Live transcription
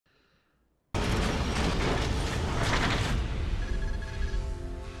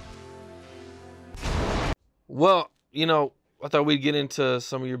Well, I thought we'd get into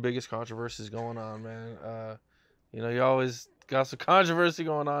some of your biggest controversies going on, man. You always got some controversy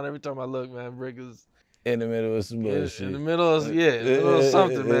going on every time I look, man. Bricc is In the middle of some in bullshit. the middle of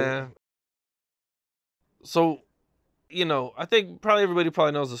something, man. So, I think probably everybody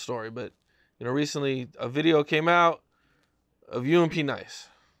probably knows the story, but recently a video came out of you and P Nice.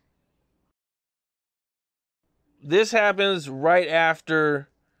 This happens right after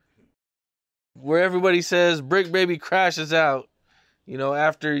where everybody says Bricc Baby crashes out,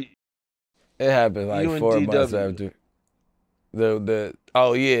 after It happened like you and 4 months DW. after.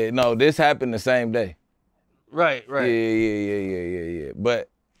 Oh yeah, no, this happened the same day. Right. Yeah. But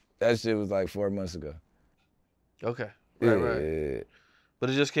that shit was like 4 months ago. Okay. Yeah. Right. But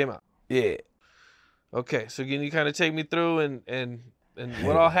it just came out. Yeah. Okay, so can you kind of take me through and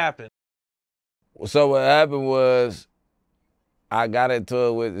what all happened? So what happened was I got into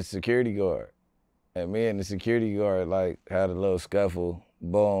it with the security guard. And me and the security guard like had a little scuffle.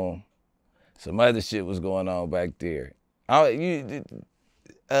 Boom. Some other shit was going on back there. The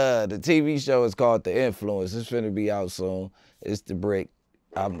TV show is called The Influence. It's finna be out soon. It's the Bricc.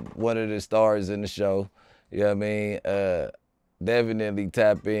 I'm one of the stars in the show. You know what I mean? Definitely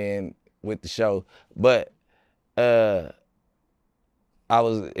tap in with the show. But it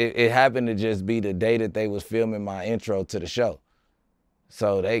happened to just be the day that they was filming my intro to the show.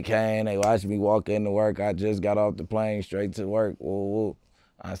 So they came, they watched me walk into work. I just got off the plane straight to work. Woo, woo.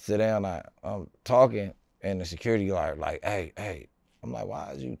 I sit down, I'm talking, and the security guard like, hey. I'm like,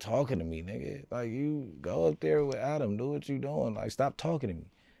 why is you talking to me, nigga? Like, you go up there with Adam, do what you doing. Like, stop talking to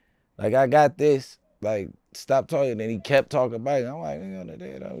me. Like, I got this. Like, stop talking. And he kept talking back. I'm like,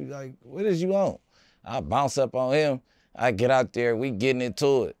 nigga, he's like, what is you on? I bounce up on him. I get out there, we getting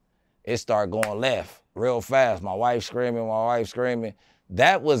into it. It started going left real fast. My wife screaming.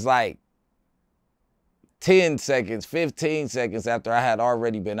 That was like 10 seconds, 15 seconds after I had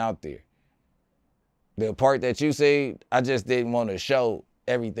already been out there. The part that you see, I just didn't want to show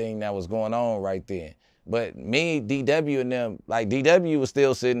everything that was going on right then. But me, DW and them, like DW was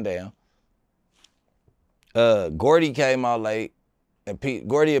still sitting down. Gordy came out late, and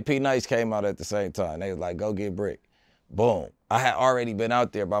Gordy and P Nice came out at the same time. They was like, go get Bricc. Boom. I had already been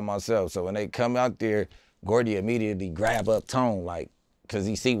out there by myself. So when they come out there, Gordy immediately grab up Tone, like, cause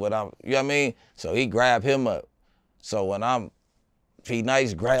he see what I'm, you know what I mean? So he grabbed him up. So when P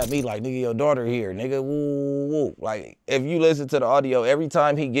Nice grabbed me like, nigga, your daughter here, nigga, woo, woo. Like, if you listen to the audio, every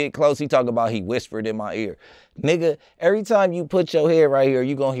time he get close, he talk about he whispered in my ear. Nigga, every time you put your head right here,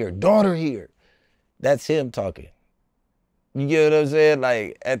 you gonna hear daughter here. That's him talking. You get what I'm saying?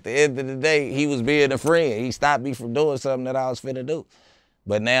 Like, at the end of the day, he was being a friend. He stopped me from doing something that I was finna do.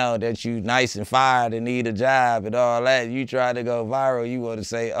 But now that you nice and fired and need a job and all that, you try to go viral, you want to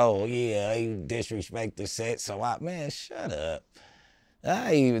say, oh yeah, you disrespect the set, so man, shut up.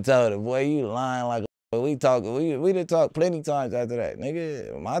 I ain't even told him, boy, you lying like a we done talked plenty times after that.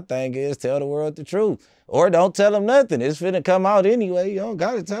 Nigga, my thing is tell the world the truth. Or don't tell them nothing. It's finna come out anyway. You don't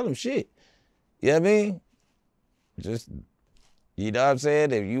gotta tell them shit. You know what I mean? Just, you know what I'm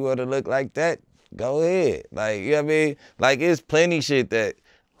saying? If you want to look like that, go ahead. Like, you know what I mean? Like, it's plenty shit that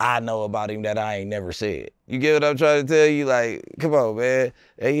I know about him that I ain't never said. You get what I'm trying to tell you? Like, come on, man.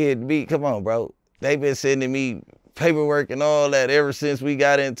 They hit me. Come on, bro. They been sending me paperwork and all that ever since we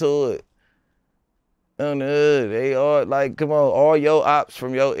got into it. On the hood, they all like, come on, all your ops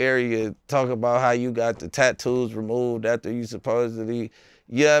from your area talk about how you got the tattoos removed after you supposedly,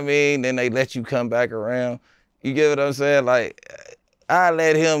 you know what I mean? Then they let you come back around. You get what I'm saying? Like, I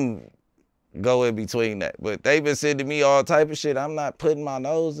let him go in between that. But they been sending me all type of shit. I'm not putting my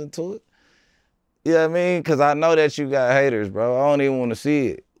nose into it. You know what I mean? Because I know that you got haters, bro. I don't even want to see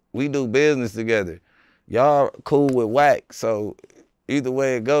it. We do business together. Y'all cool with whack, so either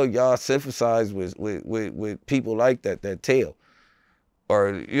way it go, y'all sympathize with people like that tell.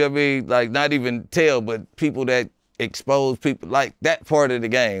 Or, you know what I mean? Like, not even tell, but people that expose people, like that part of the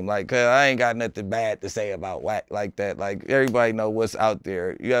game. Like, cause I ain't got nothing bad to say about whack like that. Like, everybody know what's out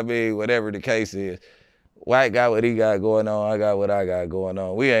there. You know what I mean? Whatever the case is. Whack got what he got going on. I got what I got going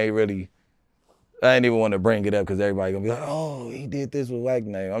on. We ain't really, I ain't even want to bring it up because everybody gonna be like, oh, he did this with whack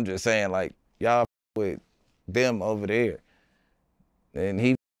name. I'm just saying, like, y'all with them over there. And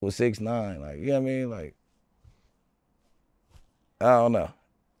he was 6'9", like, you know what I mean? Like, I don't know.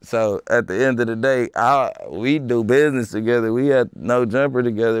 So at the end of the day, we do business together. We had No Jumper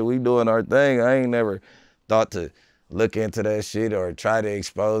together. We doing our thing. I ain't never thought to look into that shit or try to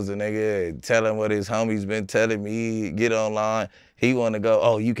expose the nigga and tell him what his homies been telling me, get online. He want to go,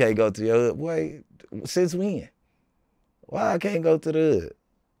 oh, you can't go to your hood. Wait, since when? Why I can't go to the hood?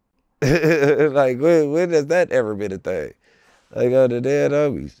 Like, when has that ever been a thing? Like, oh, the dead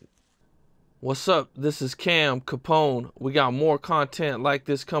homies. What's up? This is Cam Capone. We got more content like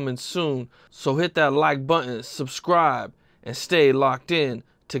this coming soon. So hit that like button, subscribe, and stay locked in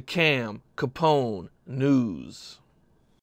to Cam Capone News.